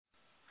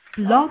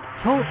Blog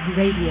Talk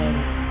Radio.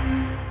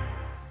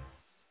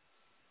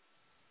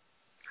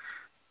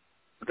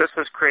 This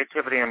is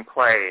Creativity and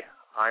Play.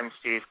 I'm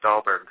Steve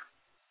Dahlberg.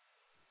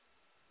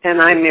 And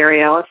I'm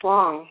Mary Alice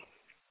Long.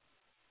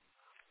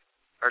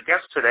 Our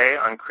guest today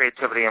on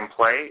Creativity and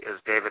Play is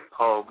David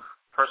Pogue,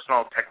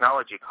 personal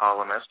technology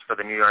columnist for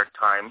the New York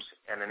Times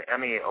and an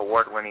Emmy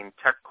award-winning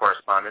tech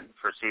correspondent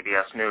for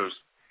CBS News.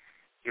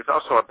 He's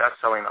also a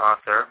best-selling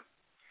author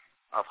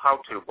of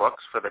how-to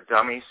books for the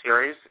Dummy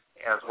series,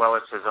 as well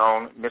as his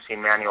own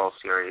Missing Manual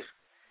series.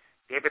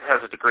 David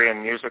has a degree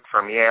in music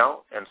from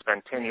Yale and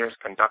spent 10 years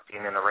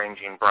conducting and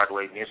arranging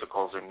Broadway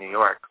musicals in New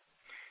York.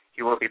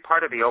 He will be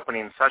part of the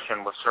opening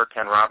session with Sir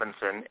Ken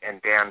Robinson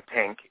and Dan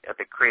Pink at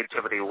the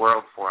Creativity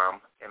World Forum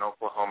in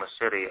Oklahoma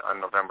City on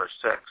November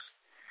 6th.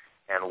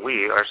 And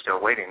we are still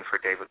waiting for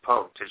David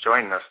Pogue to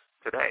join us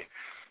today.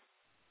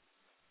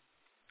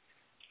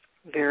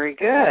 Very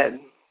good.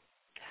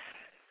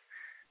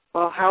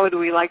 Well, how would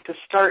we like to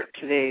start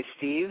today,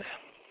 Steve?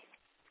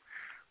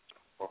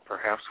 Well,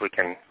 perhaps we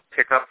can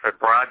pick up the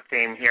broad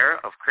theme here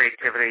of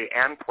creativity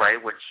and play,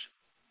 which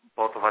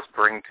both of us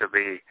bring to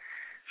the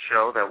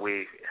show that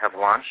we have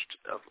launched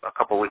a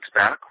couple weeks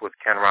back with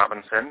Ken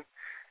Robinson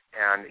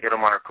and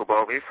Itamar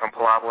Kubovi from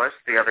Palabolis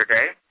the other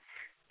day.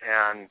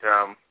 And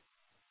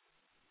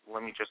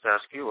let me just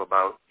ask you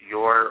about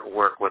your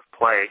work with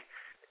play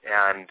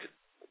and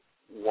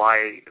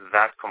why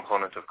that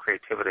component of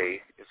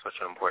creativity is such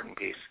an important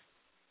piece.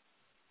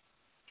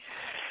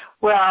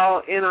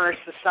 Well, in our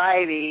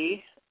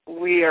society,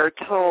 we are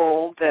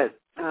told that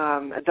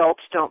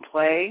adults don't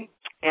play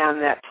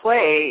and that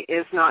play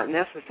is not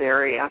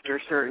necessary after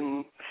a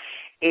certain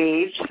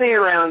age, say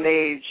around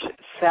age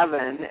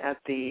 7 at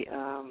the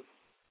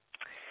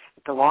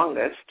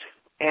longest.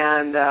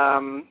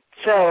 And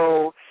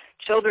so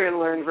children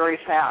learn very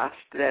fast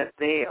that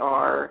they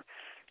are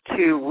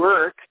to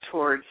work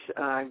towards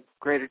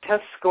greater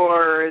test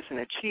scores and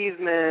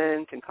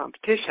achievement and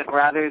competition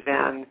rather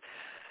than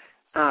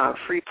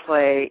free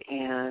play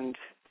and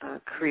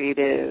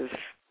creative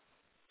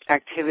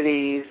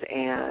activities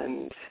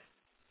and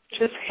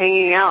just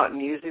hanging out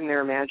and using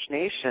their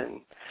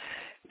imagination,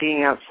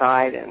 being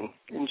outside and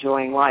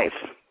enjoying life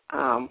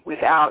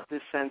without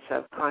this sense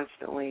of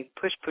constantly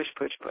push.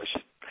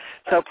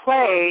 So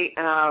play,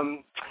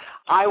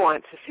 I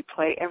want to see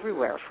play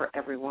everywhere for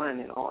everyone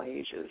in all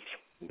ages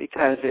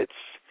because it's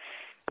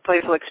a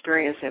playful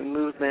experience and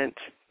movement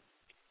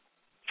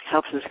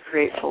helps us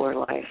create fuller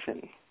life,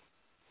 and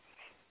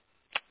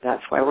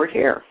that's why we're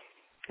here.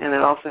 And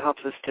it also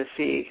helps us to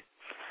see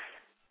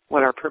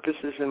what our purpose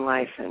is in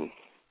life and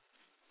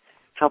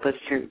help us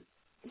to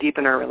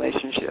deepen our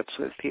relationships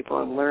with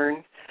people and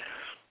learn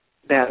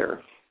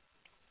better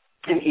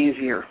and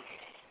easier.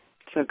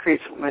 So play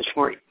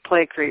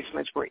creates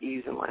much more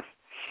ease in life.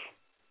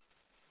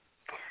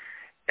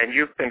 And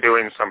you've been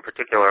doing some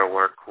particular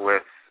work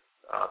with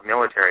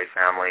military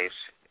families.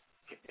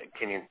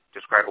 Can you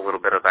describe a little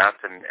bit of that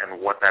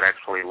and what that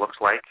actually looks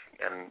like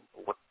and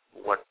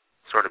what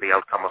sort of the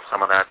outcome of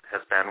some of that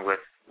has been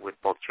with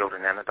both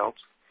children and adults?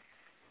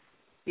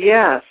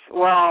 Yes.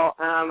 Well,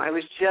 I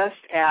was just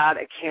at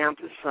a camp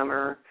this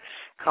summer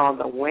called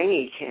the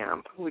Wangy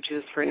Camp, which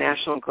is for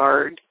National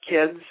Guard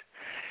kids.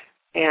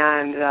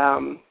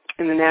 And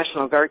in the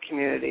National Guard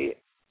community,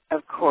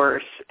 of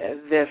course,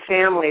 the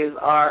families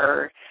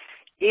are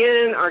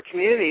in our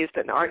communities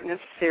but aren't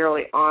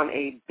necessarily on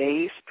a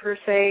base per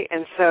se,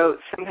 and so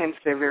sometimes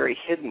they're very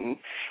hidden.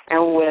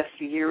 And with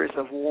years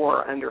of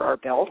war under our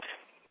belt,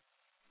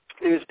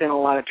 there's been a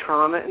lot of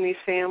trauma in these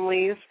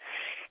families,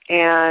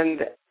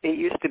 and it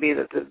used to be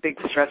that the big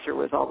stressor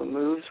was all the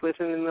moves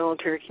within the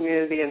military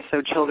community, and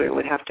so children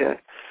would have to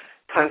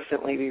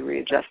constantly be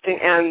readjusting,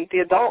 and the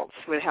adults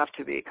would have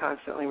to be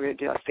constantly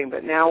readjusting.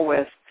 But now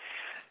with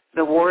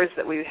the wars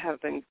that we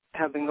have been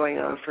going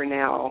on for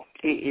now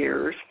 8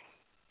 years,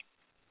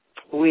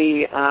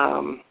 we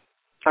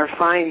are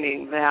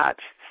finding that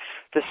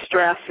the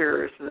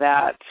stressors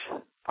that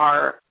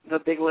are the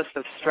big list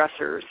of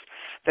stressors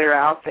that are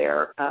out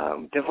there,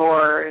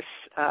 divorce,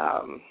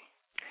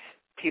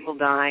 people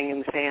dying in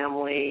the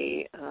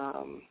family,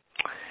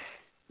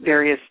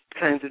 various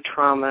kinds of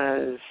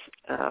traumas,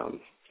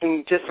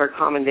 and just our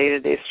common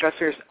day-to-day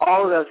stressors,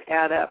 all of those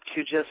add up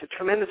to just a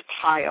tremendous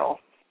pile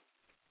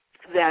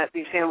that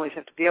these families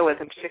have to deal with,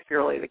 and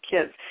particularly the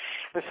kids.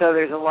 And so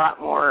there's a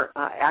lot more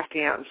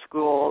acting out in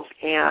schools,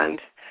 and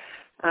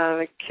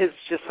the kids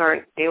just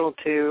aren't able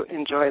to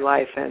enjoy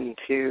life and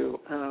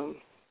to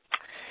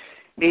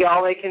be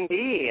all they can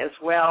be as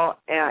well.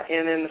 And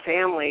in the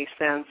family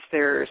sense,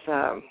 there's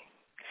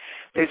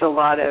a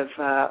lot of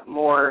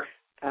more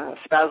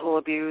spousal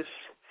abuse,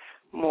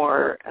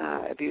 more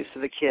abuse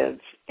of the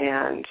kids,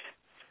 and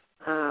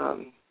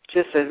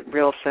just a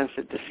real sense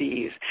of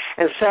disease.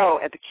 And so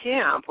at the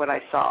camp, what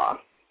I saw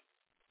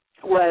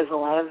was a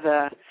lot of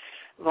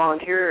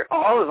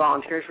all the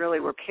volunteers really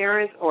were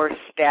parents or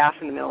staff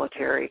in the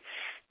military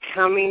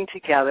coming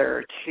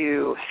together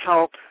to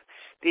help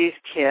these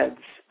kids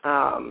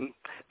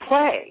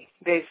play,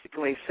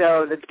 basically.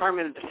 So the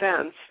Department of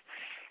Defense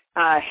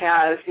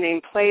has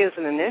named play as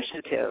an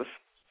initiative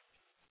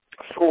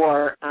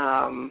for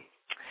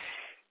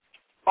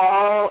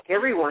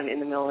everyone in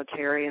the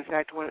military. In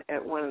fact,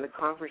 at one of the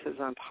conferences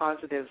on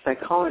positive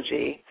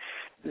psychology,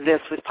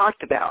 this was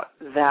talked about,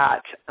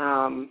 that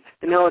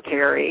the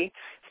military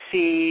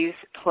sees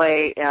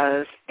play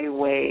as a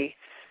way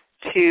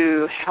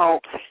to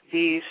help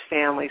these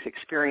families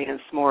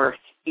experience more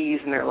ease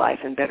in their life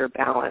and better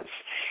balance,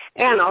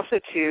 and also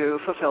to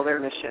fulfill their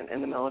mission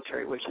in the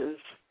military, which is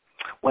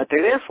what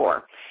they're there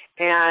for.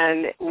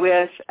 And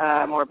with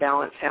more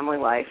balanced family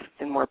life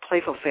and more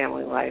playful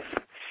family life,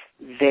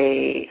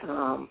 they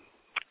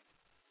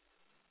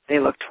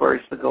look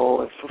towards the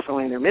goal of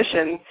fulfilling their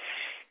mission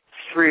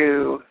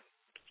through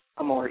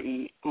a more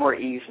ease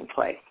and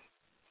play.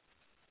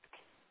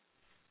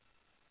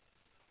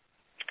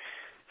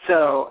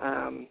 So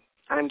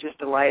I'm just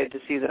delighted to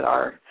see that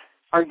our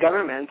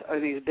government, or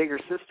these bigger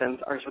systems,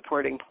 are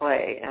supporting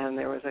play. And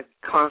there was a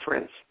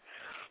conference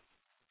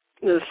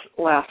this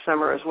last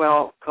summer as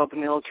well called the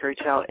Military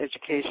Child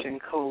Education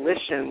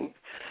Coalition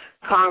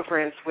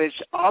Conference, which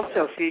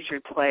also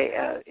featured play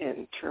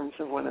in terms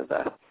of one of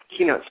the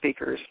keynote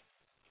speakers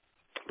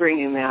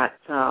bringing that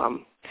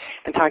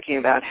and talking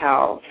about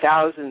how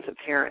thousands of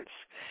parents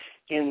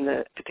in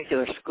the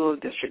particular school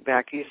district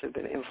back east have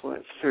been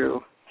influenced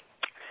through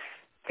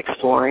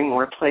exploring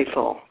more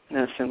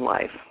playfulness in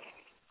life.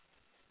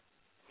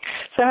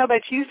 So how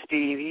about you,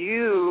 Steve?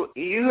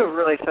 You have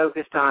really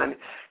focused on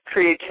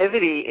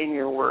creativity in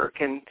your work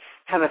and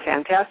have a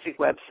fantastic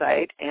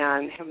website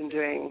and have been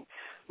doing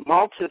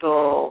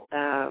multiple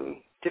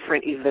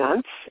different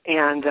events.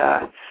 And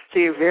so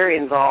you're very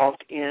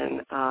involved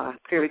in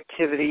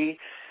creativity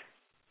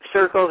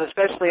circles,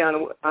 especially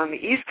on the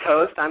East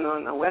Coast. I'm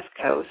on the West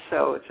Coast,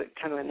 so it's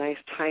kind of a nice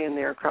tie-in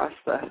there across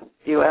the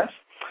U.S.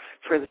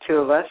 for the two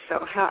of us.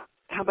 So how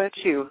about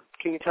you?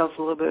 Can you tell us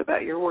a little bit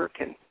about your work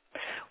and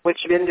what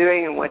you've been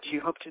doing and what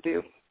you hope to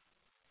do?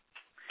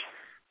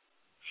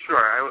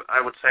 Sure.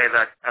 I would say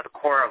that at the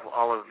core of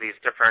all of these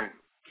different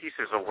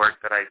pieces of work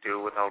that I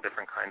do with all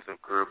different kinds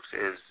of groups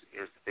is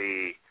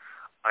the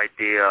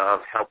idea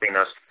of helping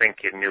us think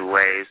in new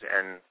ways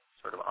and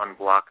sort of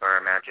unblock our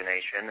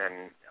imagination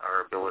and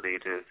our ability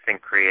to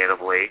think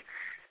creatively,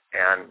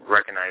 and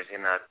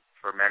recognizing that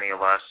for many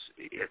of us,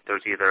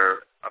 there's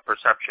either a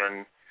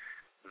perception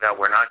that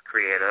we're not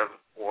creative,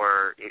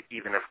 or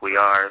even if we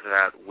are,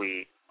 that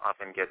we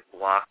often get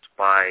blocked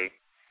by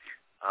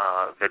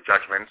the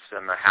judgments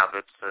and the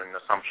habits and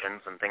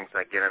assumptions and things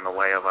that get in the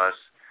way of us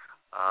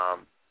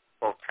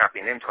both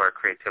tapping into our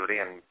creativity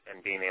and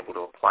being able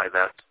to apply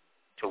that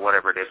to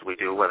whatever it is we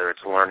do, whether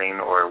it's learning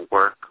or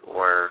work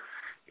or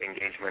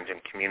engagement in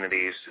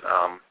communities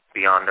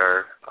beyond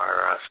our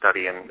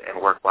study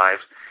and work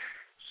lives.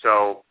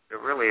 So it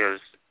really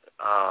is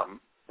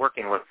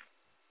working with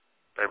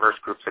diverse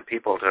groups of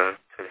people to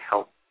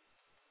help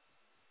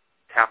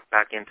tap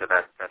back into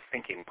that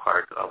thinking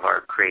part of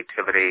our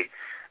creativity,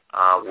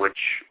 which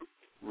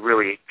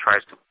really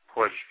tries to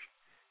push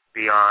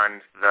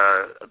beyond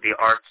the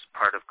arts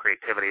part of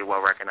creativity,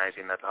 while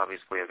recognizing that's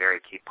obviously a very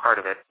key part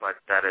of it, but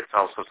that it's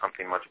also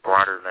something much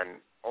broader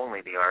than only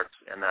the arts,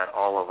 and that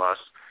all of us,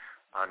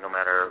 no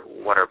matter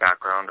what our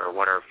background or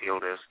what our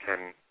field is,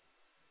 can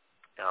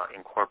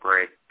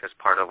incorporate this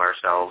part of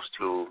ourselves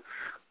to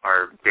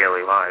our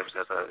daily lives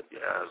as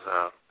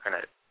a kind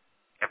of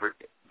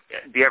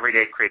the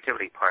everyday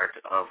creativity part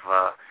of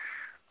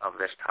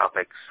this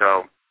topic.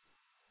 So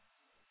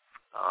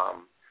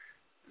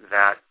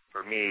that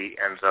for me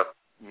ends up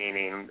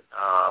meaning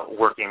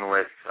working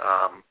with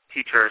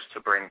teachers to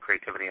bring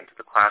creativity into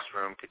the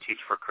classroom, to teach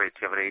for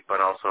creativity,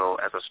 but also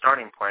as a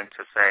starting point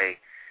to say,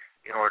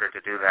 in order to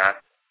do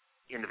that,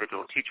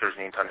 individual teachers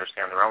need to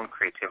understand their own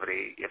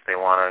creativity if they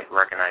want to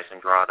recognize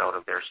and draw it out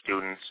of their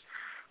students,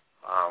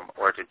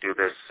 or to do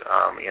this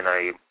in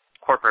a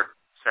corporate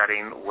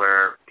setting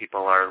where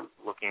people are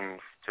looking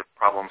to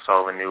problem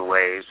solve in new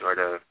ways or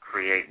to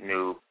create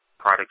new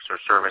products or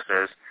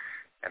services,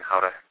 and how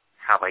to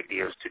have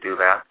ideas to do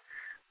that.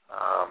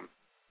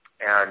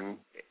 And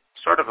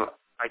sort of,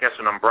 I guess,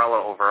 an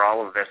umbrella over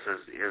all of this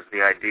is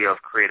the idea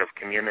of creative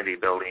community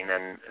building,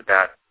 and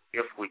that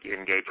if we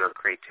engage our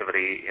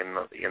creativity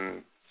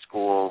in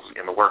schools,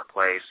 in the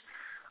workplace,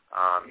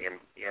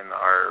 in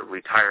our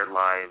retired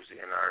lives,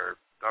 in our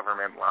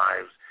government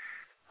lives,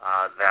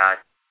 that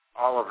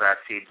all of that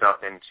feeds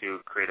up into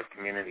creative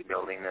community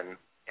building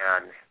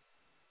and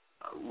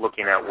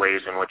looking at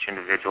ways in which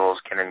individuals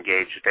can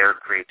engage their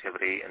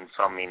creativity in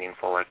some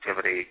meaningful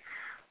activity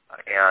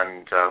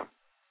and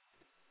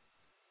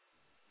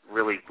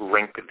really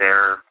link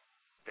their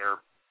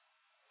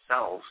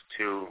selves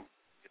to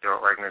their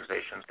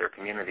organizations, their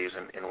communities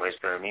in ways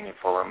that are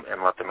meaningful,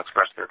 and let them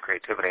express their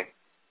creativity.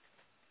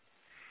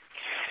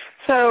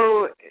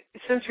 So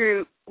since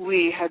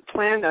we had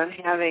planned on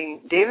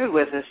having David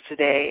with us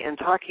today and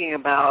talking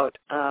about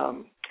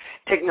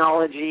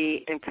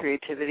technology and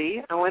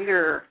creativity, I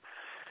wonder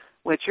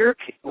what your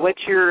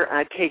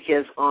take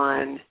is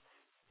on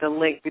the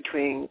link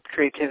between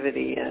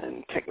creativity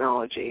and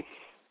technology.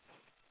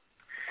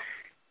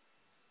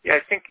 Yeah,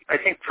 I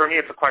think for me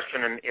it's a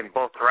question in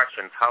both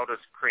directions. How does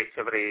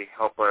creativity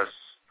help us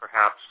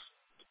perhaps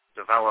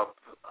develop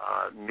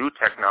new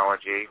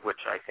technology,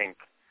 which I think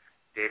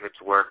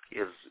David's work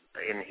is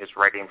in his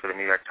writing for the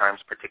New York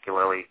Times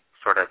particularly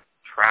sort of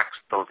tracks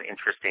those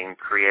interesting,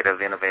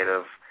 creative,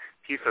 innovative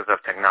pieces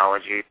of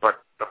technology.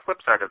 But the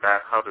flip side of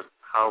that, how can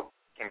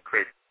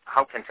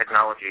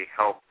technology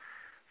help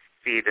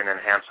feed and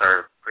enhance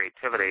our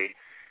creativity?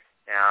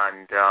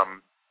 And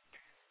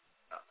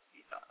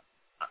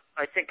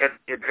I think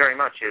it very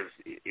much is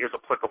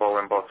applicable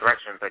in both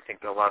directions. I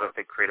think a lot of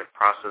the creative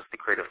process, the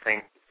creative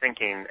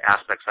thinking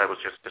aspects I was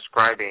just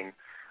describing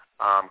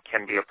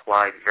can be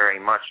applied very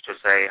much to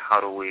say, how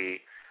do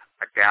we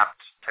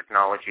adapt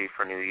technology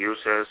for new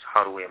uses?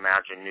 How do we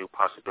imagine new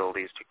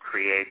possibilities to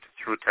create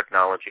through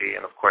technology?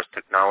 And, of course,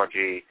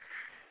 technology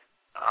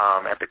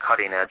at the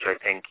cutting edge, I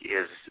think,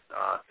 is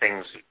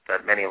things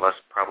that many of us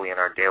probably in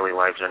our daily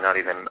lives are not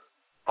even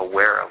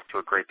aware of to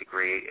a great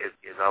degree,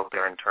 is out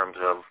there in terms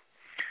of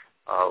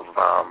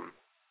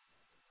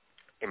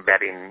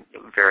embedding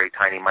very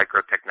tiny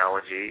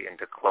microtechnology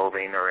into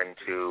clothing or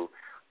into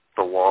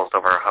the walls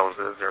of our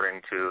houses or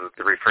into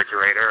the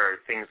refrigerator, or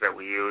things that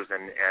we use,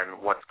 and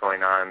what's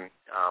going on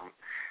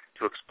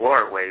to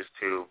explore ways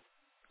to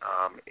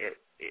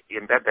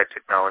embed that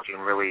technology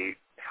and really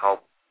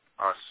help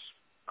us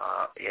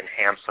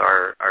enhance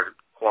our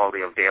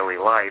quality of daily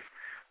life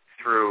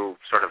through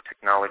sort of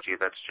technology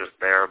that's just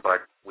there,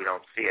 but we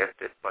don't see it,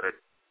 but it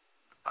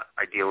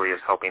ideally is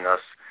helping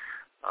us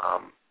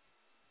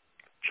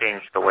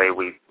change the way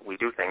we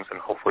do things and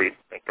hopefully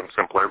make them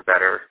simpler,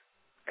 better,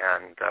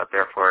 and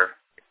therefore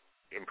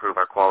improve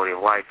our quality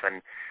of life.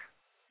 And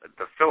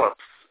the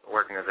Philips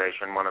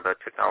organization, one of the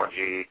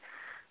technology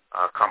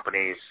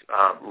companies,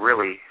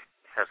 really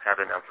has had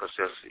an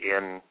emphasis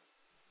in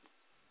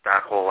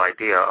that whole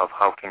idea of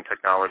how can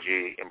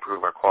technology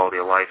improve our quality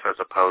of life as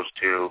opposed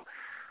to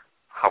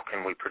how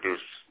can we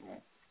produce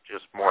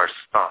just more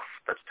stuff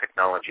that's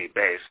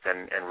technology-based,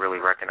 and really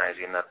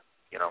recognizing that,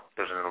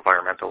 there's an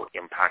environmental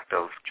impact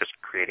of just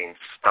creating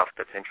stuff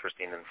that's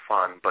interesting and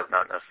fun, but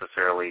not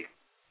necessarily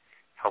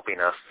helping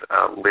us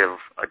live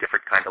a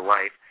different kind of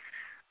life.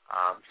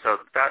 So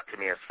that, to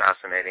me, is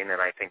fascinating,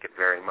 and I think it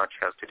very much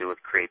has to do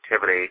with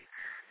creativity.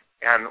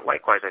 And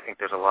likewise, I think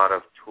there's a lot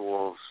of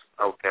tools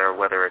out there,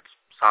 whether it's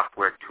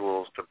software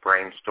tools to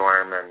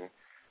brainstorm and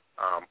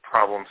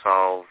problem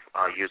solve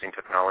using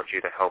technology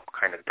to help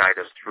kind of guide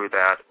us through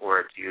that, or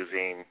it's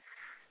using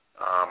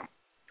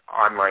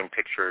online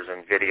pictures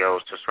and videos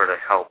to sort of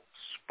help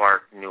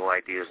spark new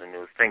ideas and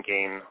new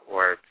thinking,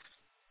 or it's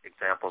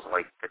examples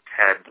like the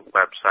TED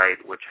website,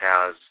 which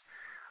has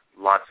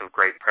lots of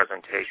great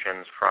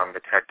presentations from the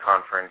TED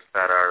conference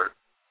that are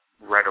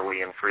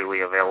readily and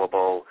freely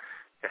available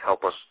to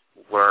help us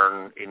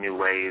learn in new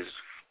ways,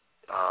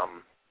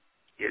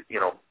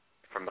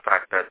 from the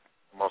fact that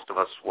most of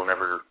us will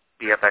never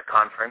be at that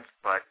conference,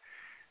 but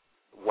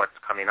what's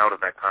coming out of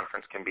that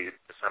conference can be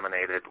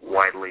disseminated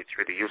widely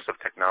through the use of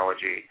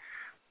technology.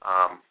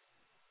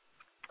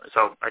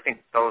 So I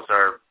think those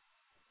are,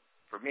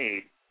 for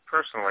me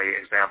personally,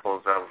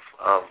 examples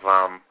of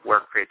where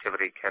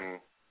creativity can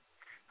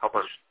help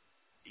us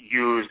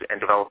use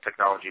and develop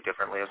technology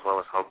differently, as well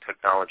as how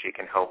technology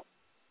can help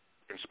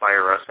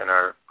inspire us in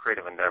our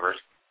creative endeavors.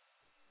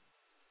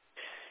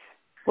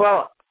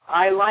 Well,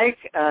 I like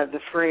the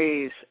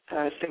phrase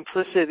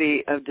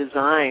simplicity of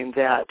design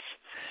that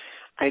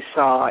I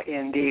saw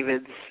in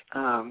David's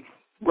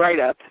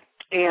write-up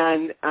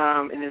and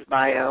in his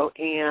bio.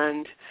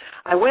 And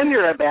I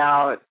wonder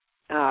about,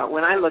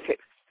 when I look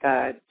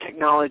at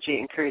technology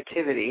and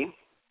creativity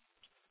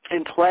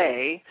and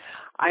play,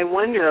 I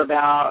wonder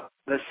about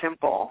the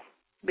simple,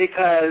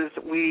 because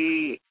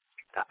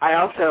I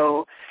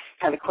also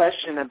had a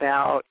question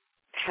about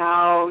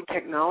how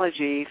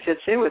technology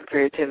fits in with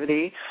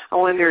creativity. I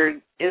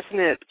wondered, isn't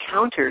it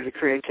counter to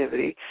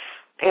creativity?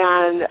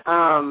 And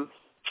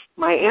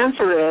my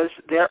answer is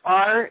there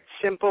are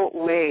simple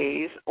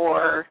ways,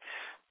 or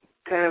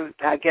kind of,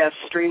 I guess,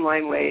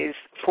 streamlined ways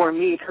for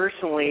me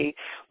personally,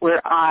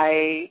 where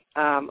I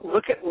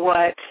look at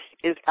what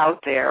is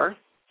out there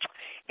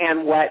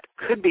and what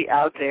could be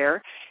out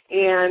there,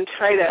 and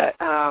try to,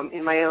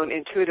 in my own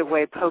intuitive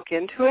way, poke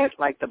into it,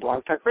 like the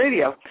Blog Talk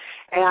Radio,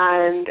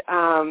 and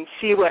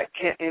see what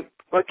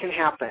can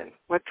happen,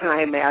 what can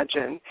I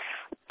imagine,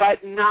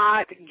 but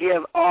not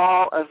give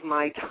all of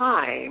my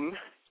time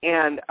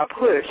and a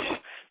push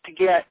to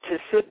get to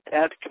sit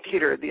at the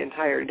computer the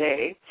entire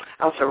day.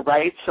 I also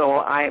write, so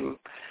I'm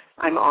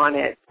on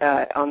it,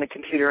 on the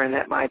computer and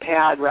at my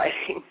pad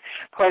writing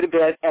quite a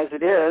bit as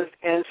it is,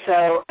 and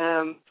so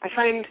I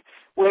find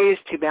ways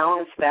to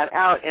balance that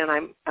out, and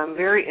I'm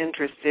very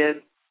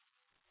interested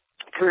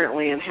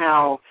currently in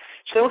how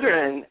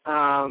children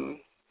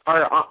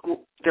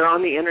they're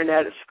on the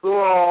internet at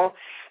school,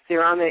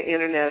 they're on the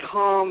internet at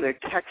home, they're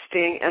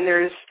texting, and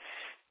there's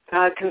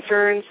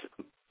concerns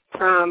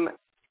from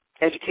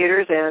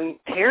educators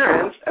and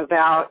parents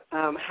about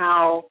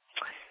how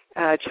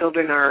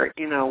children are,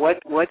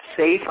 what's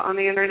safe on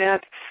the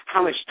internet,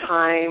 how much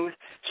time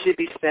should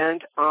be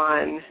spent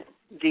on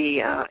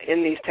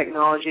in these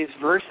technologies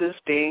versus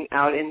being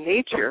out in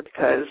nature,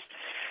 because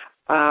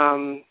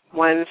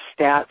one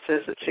stat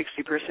says that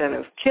 60%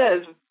 of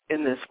kids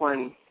in this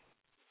one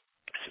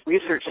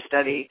research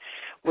study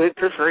would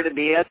prefer to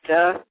be at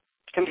the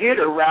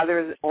computer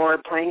or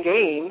playing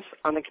games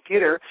on the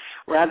computer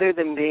rather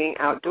than being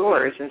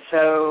outdoors. And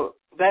so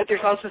but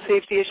there's also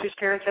safety issues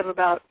parents have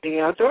about being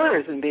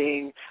outdoors and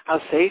how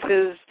safe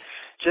is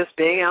just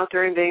being out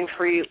there and being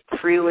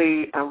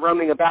freely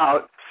roaming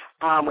about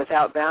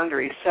without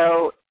boundaries.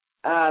 So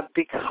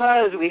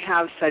because we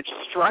have such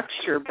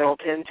structure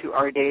built into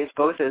our days,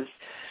 both as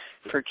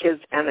for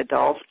kids and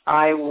adults,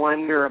 I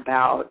wonder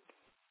about,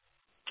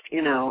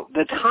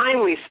 the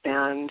time we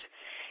spend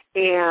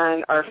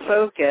and our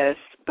focus,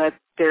 but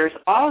there's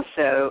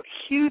also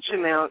huge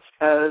amounts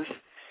of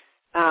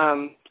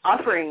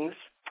offerings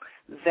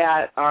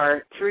that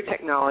are through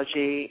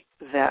technology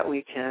that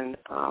we can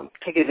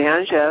take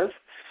advantage of,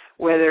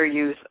 whether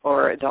youth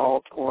or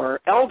adult or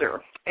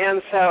elder.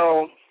 And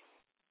so,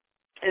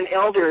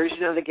 elders,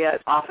 they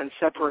get often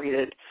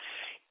separated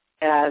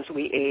as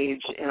we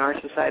age in our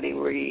society.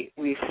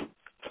 We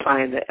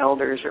find that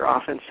elders are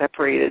often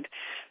separated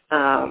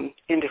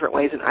in different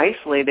ways and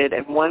isolated,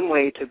 and one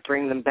way to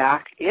bring them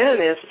back in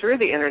is through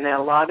the internet.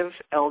 A lot of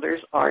elders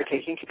are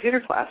taking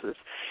computer classes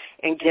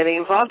and getting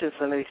involved in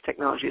some of these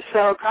technologies.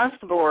 So across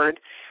the board,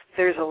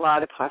 there's a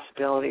lot of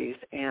possibilities,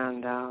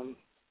 and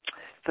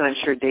that I'm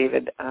sure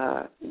David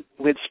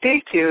would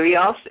speak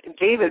to.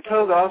 David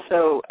Pogue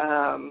also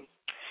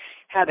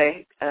had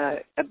a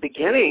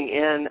beginning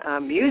in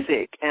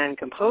music and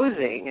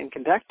composing and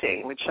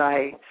conducting, which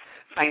I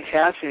find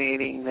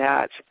fascinating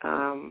that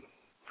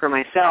for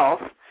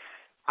myself,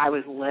 I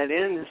was led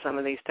into some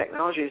of these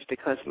technologies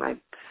because my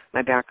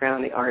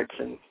background in the arts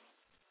and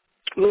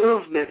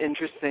movement,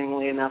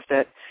 interestingly enough,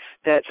 that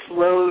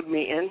flowed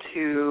me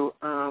into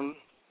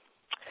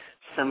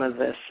some of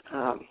this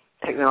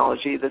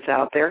technology that's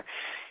out there.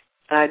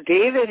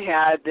 David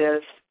had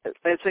this,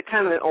 it's a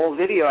kind of an old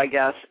video, I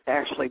guess,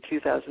 actually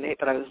 2008,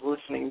 but I was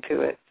listening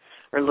to it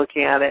or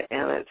looking at it,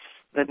 and it's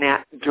the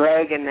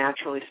Dragon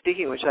Naturally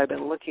Speaking, which I've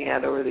been looking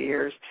at over the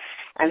years.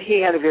 And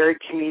he had a very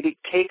comedic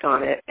take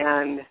on it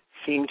and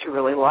seemed to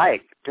really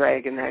like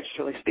Dragon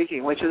Naturally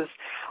Speaking, which is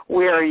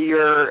where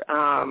you're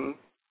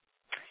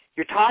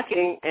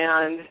talking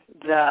and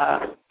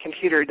the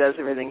computer does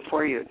everything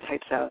for you. It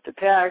types out the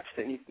text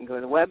and you can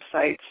go to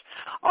websites,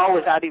 all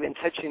without even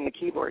touching the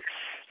keyboard.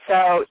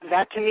 So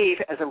that to me,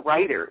 as a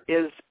writer,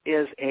 is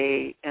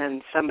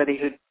and somebody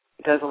who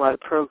does a lot of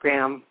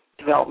program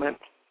development,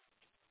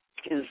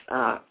 is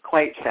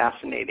quite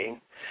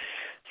fascinating.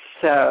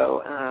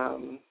 So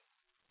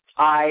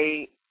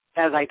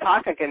as I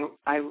talk,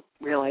 I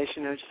realize,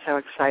 just how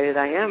excited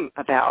I am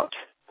about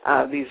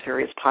these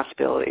various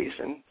possibilities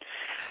and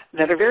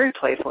that are very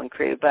playful and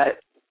creative. But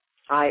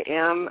I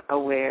am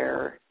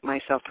aware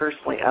myself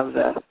personally of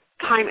the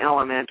time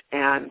element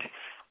and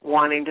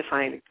wanting to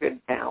find a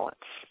good balance.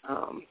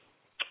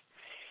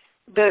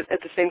 But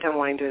at the same time,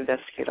 wanting to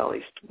investigate all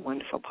these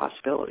wonderful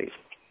possibilities.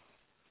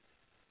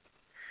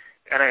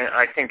 And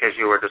I think as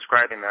you were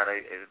describing that,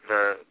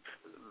 the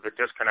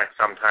disconnect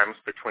sometimes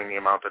between the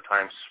amount of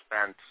time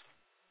spent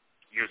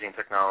using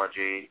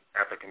technology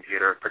at the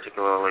computer,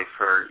 particularly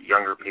for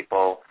younger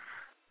people,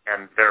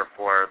 and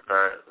therefore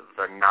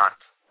the not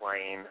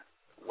playing,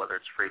 whether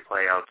it's free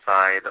play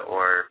outside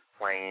or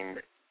playing,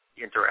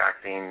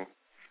 interacting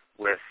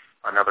with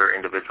another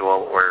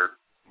individual or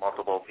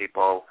multiple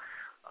people,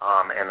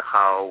 and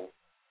how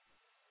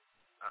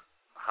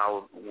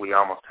we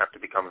almost have to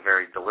become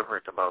very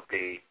deliberate about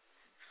the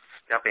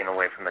stepping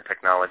away from the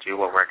technology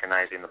while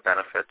recognizing the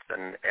benefits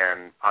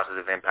and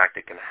positive impact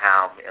it can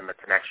have and the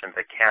connections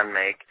it can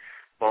make,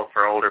 both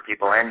for older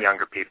people and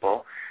younger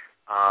people,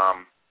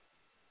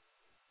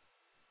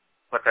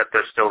 but that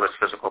there's still this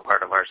physical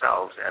part of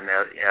ourselves. And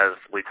as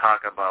we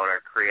talk about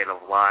our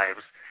creative lives,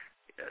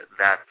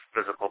 that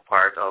physical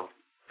part of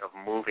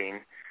moving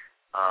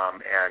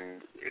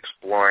and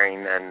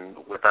exploring and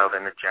without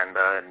an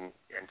agenda and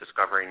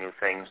discovering new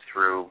things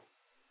through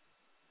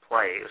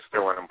play is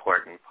still an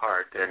important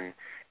part, and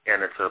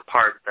it's a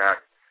part that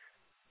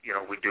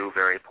we do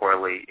very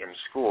poorly in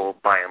school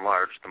by and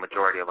large, the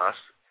majority of us,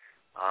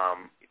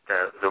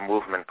 the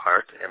movement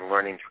part and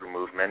learning through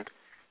movement,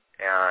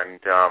 and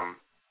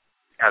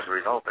as a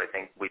result, I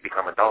think we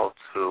become adults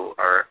who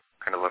are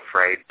kind of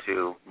afraid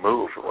to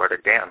move or to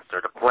dance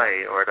or to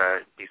play or to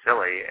be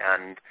silly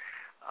and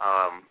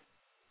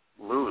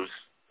lose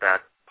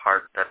that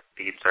part that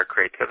feeds our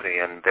creativity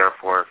and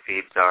therefore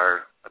feeds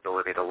our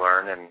ability to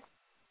learn and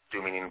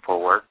do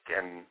meaningful work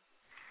and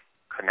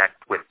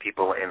connect with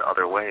people in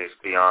other ways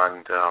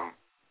beyond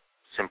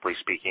simply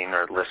speaking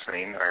or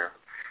listening or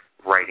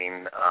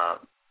writing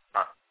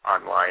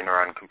online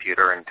or on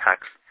computer and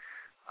text.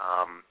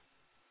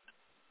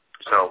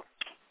 So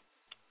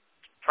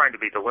trying to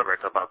be deliberate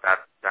about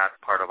that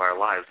part of our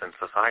lives in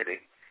society.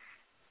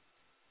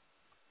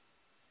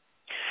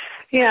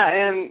 Yeah,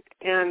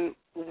 and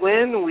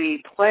when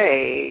we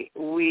play,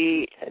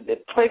 the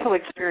playful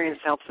experience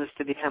helps us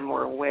to become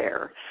more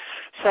aware.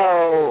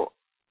 So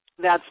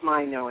that's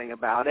my knowing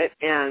about it.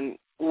 And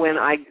when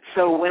I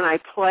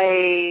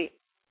play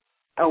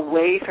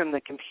away from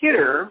the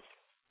computer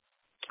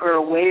or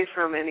away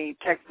from any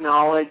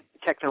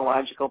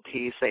technological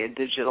piece, say a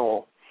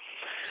digital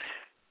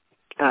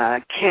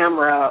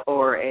camera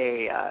or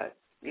a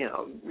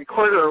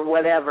recorder or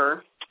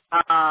whatever,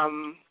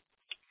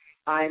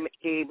 I'm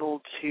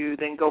able to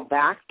then go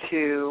back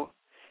to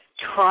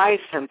try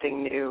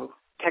something new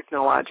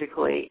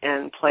technologically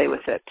and play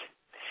with it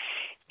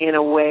in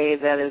a way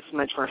that is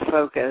much more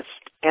focused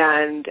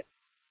and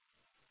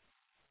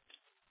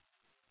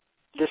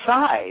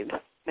decide,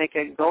 make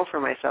a goal for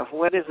myself,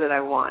 what is it I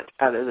want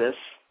out of this,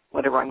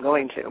 whatever I'm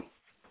going to.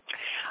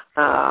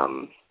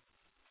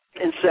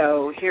 And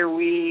so here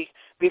we've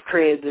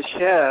created the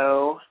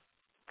show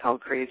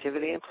called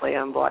Creativity and Play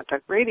on Blog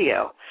Talk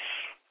Radio.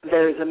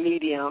 There's a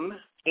medium,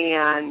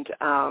 and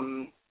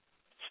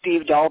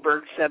Steve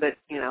Dahlberg set it,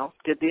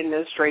 did the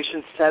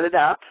administration, set it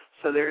up.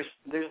 So there's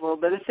a little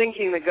bit of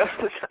thinking that goes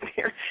on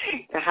here.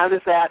 How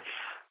does that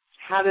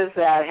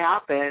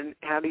happen?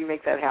 How do you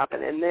make that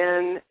happen? And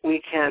then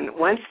we can,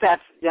 once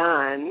that's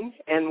done,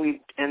 and we've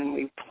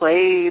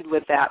played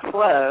with that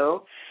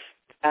flow,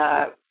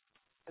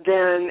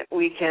 then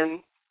we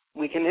can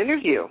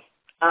interview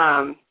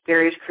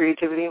various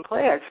creativity and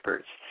play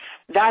experts.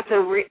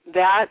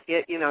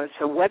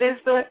 So what is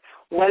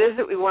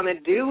it we want to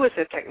do with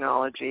the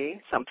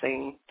technology?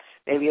 Something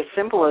maybe as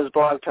simple as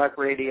Blog Talk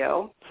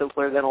Radio,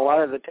 simpler than a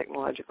lot of the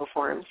technological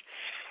forms.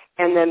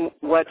 And then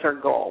what's our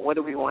goal? What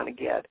do we want to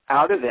get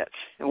out of it?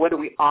 And what are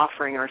we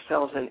offering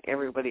ourselves and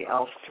everybody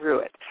else through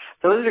it?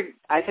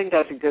 I think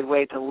that's a good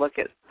way to look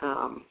at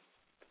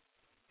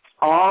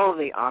all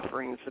the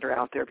offerings that are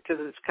out there, because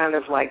it's kind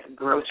of like a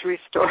grocery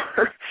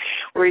store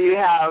where you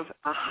have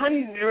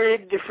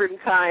 100 different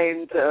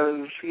kinds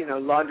of,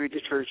 laundry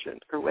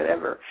detergent or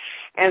whatever.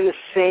 And the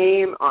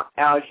same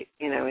out,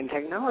 in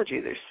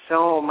technology. There's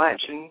so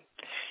much. And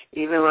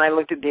even when I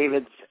looked at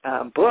David's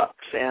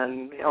books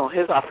and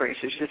his offerings,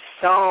 there's just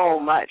so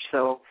much.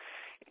 So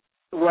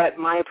what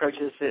my approach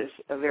is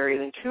a very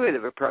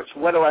intuitive approach.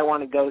 What do I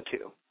want to go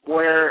to?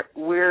 Where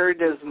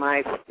does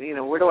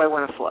where do I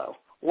want to flow?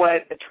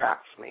 What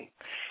attracts me?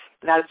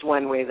 That's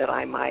one way that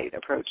I might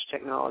approach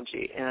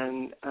technology,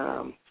 and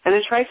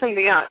then try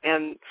something out.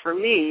 And for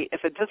me,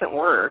 if it doesn't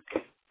work,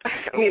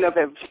 if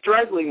I'm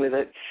struggling with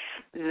it,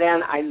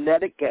 then I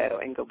let it go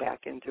and go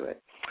back into it.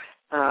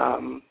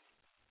 And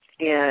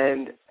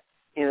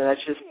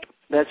that's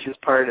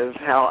just part of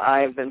how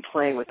I've been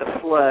playing with the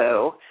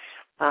flow,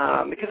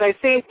 because I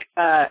think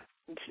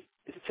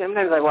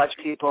sometimes I watch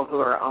people who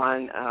are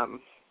on.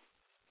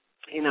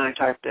 I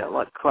talked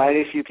to quite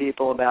a few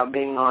people about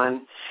being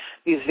on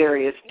these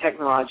various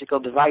technological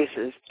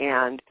devices,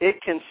 and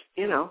it can,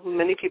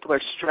 many people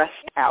are stressed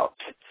out,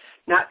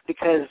 not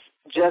because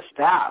just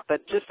that,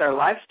 but just our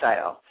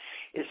lifestyle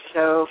is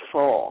so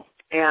full,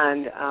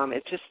 and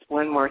it's just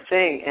one more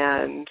thing,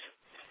 and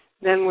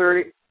then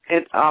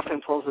it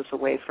often pulls us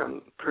away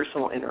from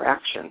personal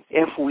interaction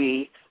if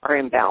we are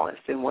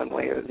imbalanced in one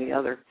way or the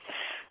other.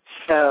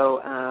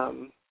 So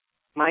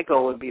my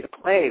goal would be to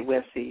play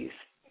with these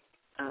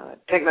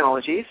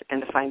technologies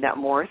and to find out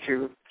more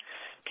through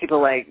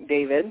people like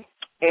David.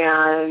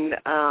 And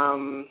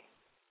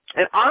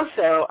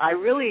also, I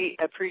really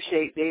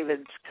appreciate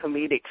David's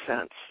comedic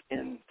sense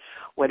in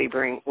what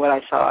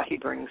I saw he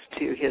brings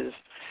to his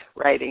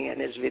writing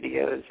and his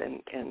videos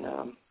and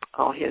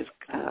all his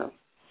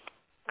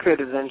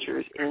creative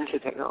ventures into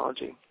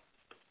technology.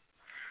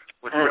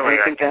 I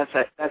think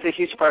that's a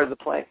huge part of the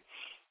play.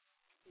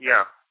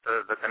 Yeah,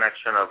 the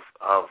connection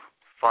of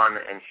fun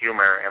and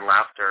humor and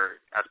laughter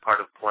as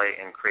part of play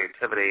and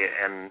creativity.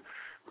 And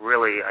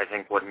really, I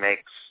think what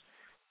makes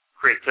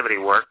creativity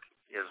work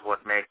is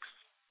what makes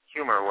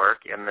humor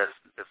work, in this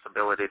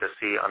ability to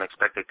see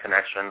unexpected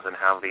connections and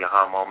have the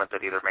aha moment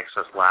that either makes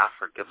us laugh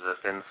or gives us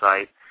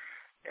insight.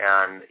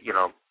 And,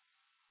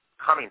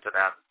 coming to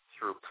that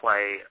through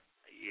play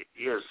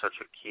is such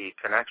a key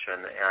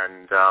connection.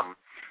 And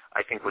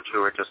I think what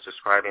you were just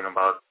describing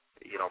about,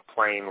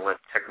 playing with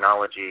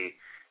technology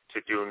to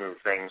do new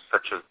things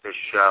such as this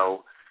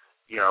show,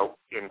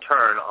 in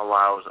turn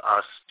allows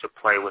us to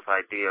play with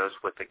ideas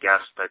with the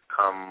guests that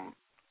come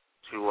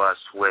to us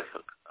with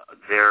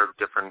their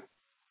different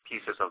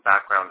pieces of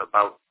background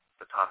about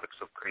the topics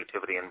of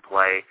creativity and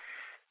play,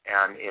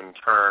 and in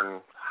turn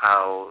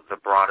how the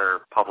broader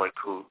public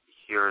who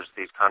hears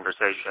these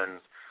conversations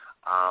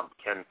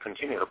can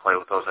continue to play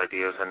with those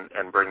ideas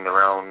and bring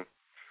their own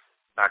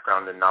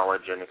background and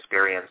knowledge and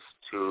experience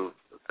to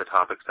the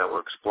topics that we're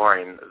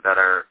exploring, that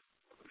are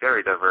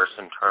very diverse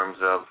in terms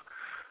of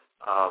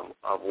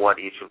what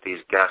each of these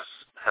guests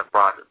have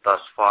brought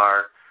thus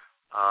far,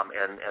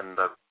 and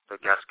the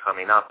guests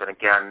coming up. And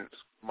again,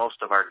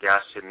 most of our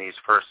guests in these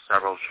first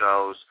several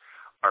shows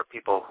are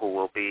people who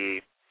will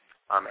be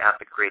at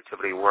the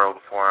Creativity World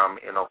Forum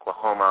in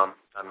Oklahoma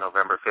on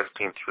November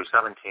 15th through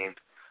 17th,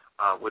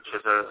 which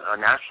is a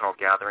national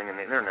gathering, an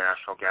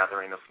international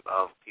gathering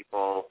of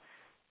people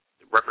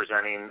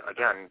representing,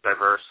 again,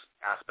 diverse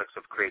aspects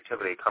of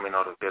creativity coming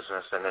out of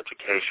business and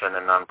education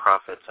and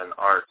nonprofits and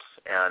arts,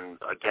 and,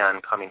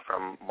 again, coming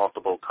from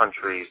multiple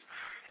countries.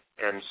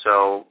 And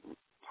so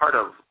part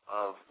of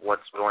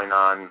what's going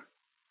on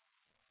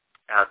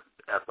at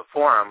the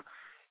forum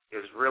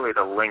is really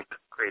to link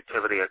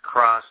creativity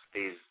across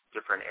these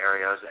different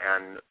areas,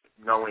 and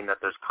knowing that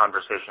there's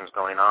conversations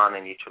going on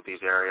in each of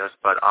these areas,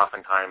 but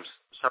oftentimes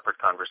separate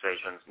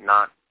conversations,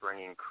 not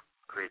bringing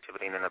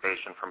creativity and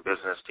innovation from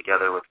business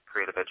together with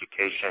creative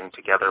education,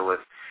 together with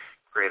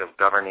creative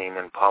governing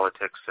and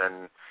politics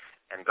and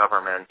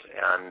government,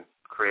 and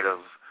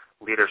creative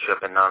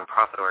leadership in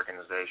nonprofit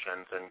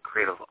organizations, and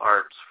creative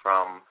arts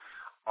from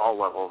all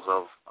levels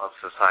of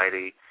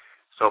society.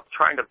 So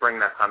trying to bring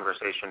that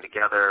conversation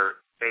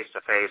together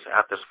face-to-face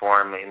at this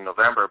forum in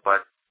November,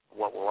 but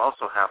what will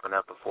also happen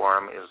at the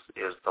forum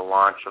is the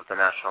launch of the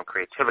National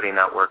Creativity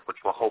Network,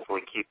 which will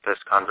hopefully keep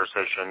this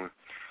conversation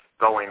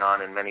going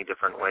on in many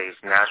different ways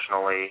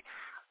nationally,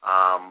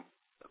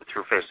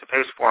 through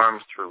face-to-face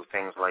forums, through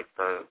things like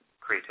the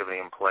Creativity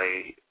and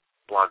Play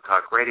blog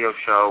talk radio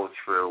show,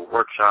 through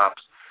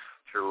workshops,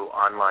 through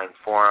online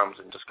forums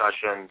and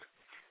discussions,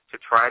 to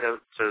try to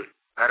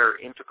better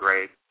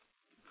integrate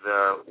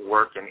the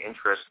work and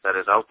interest that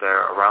is out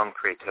there around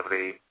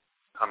creativity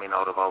coming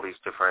out of all these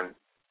different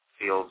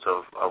fields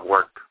of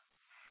work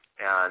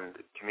and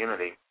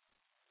community.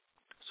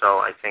 So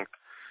I think,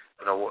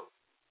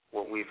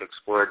 what we've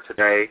explored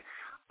today,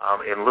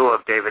 in lieu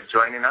of David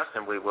joining us,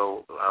 and we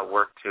will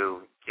work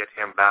to get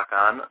him back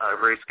on a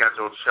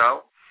rescheduled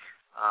show,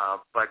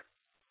 but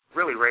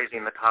really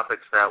raising the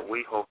topics that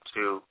we hope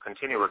to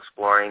continue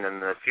exploring in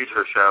the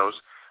future shows,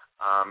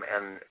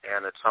 and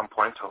at some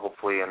point to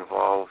hopefully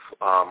involve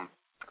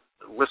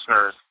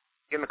listeners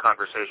in the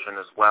conversation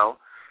as well.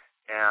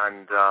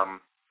 And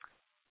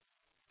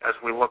as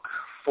we look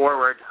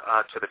forward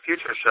to the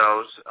future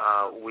shows,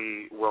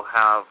 we will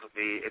have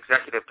the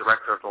Executive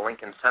Director of the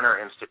Lincoln Center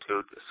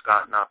Institute,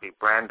 Scott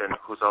Nappy-Brandon,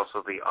 who's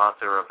also the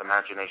author of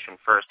Imagination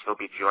First. He'll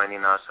be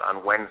joining us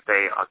on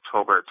Wednesday,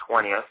 October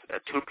 20th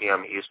at 2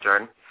 p.m.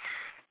 Eastern.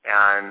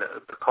 And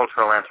the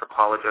cultural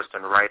anthropologist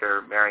and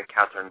writer Mary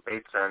Catherine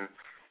Bateson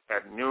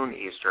at noon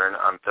Eastern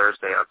on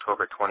Thursday,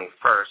 October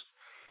 21st.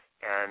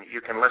 And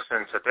you can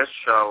listen to this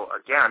show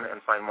again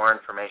and find more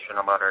information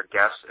about our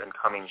guests and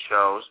coming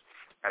shows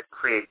at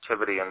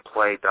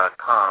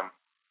creativityandplay.com.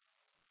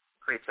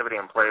 Creativity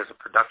and Play is a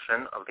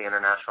production of the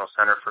International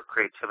Center for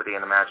Creativity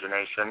and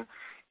Imagination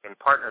in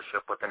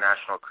partnership with the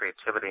National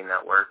Creativity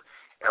Network.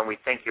 And we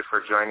thank you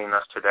for joining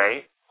us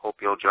today.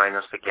 Hope you'll join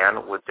us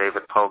again with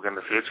David Pogue in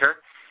the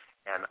future.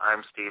 And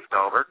I'm Steve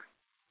Dahlberg.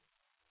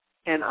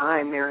 And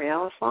I'm Mary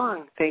Alice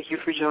Long. Thank you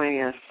for joining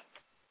us.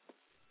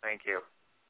 Thank you.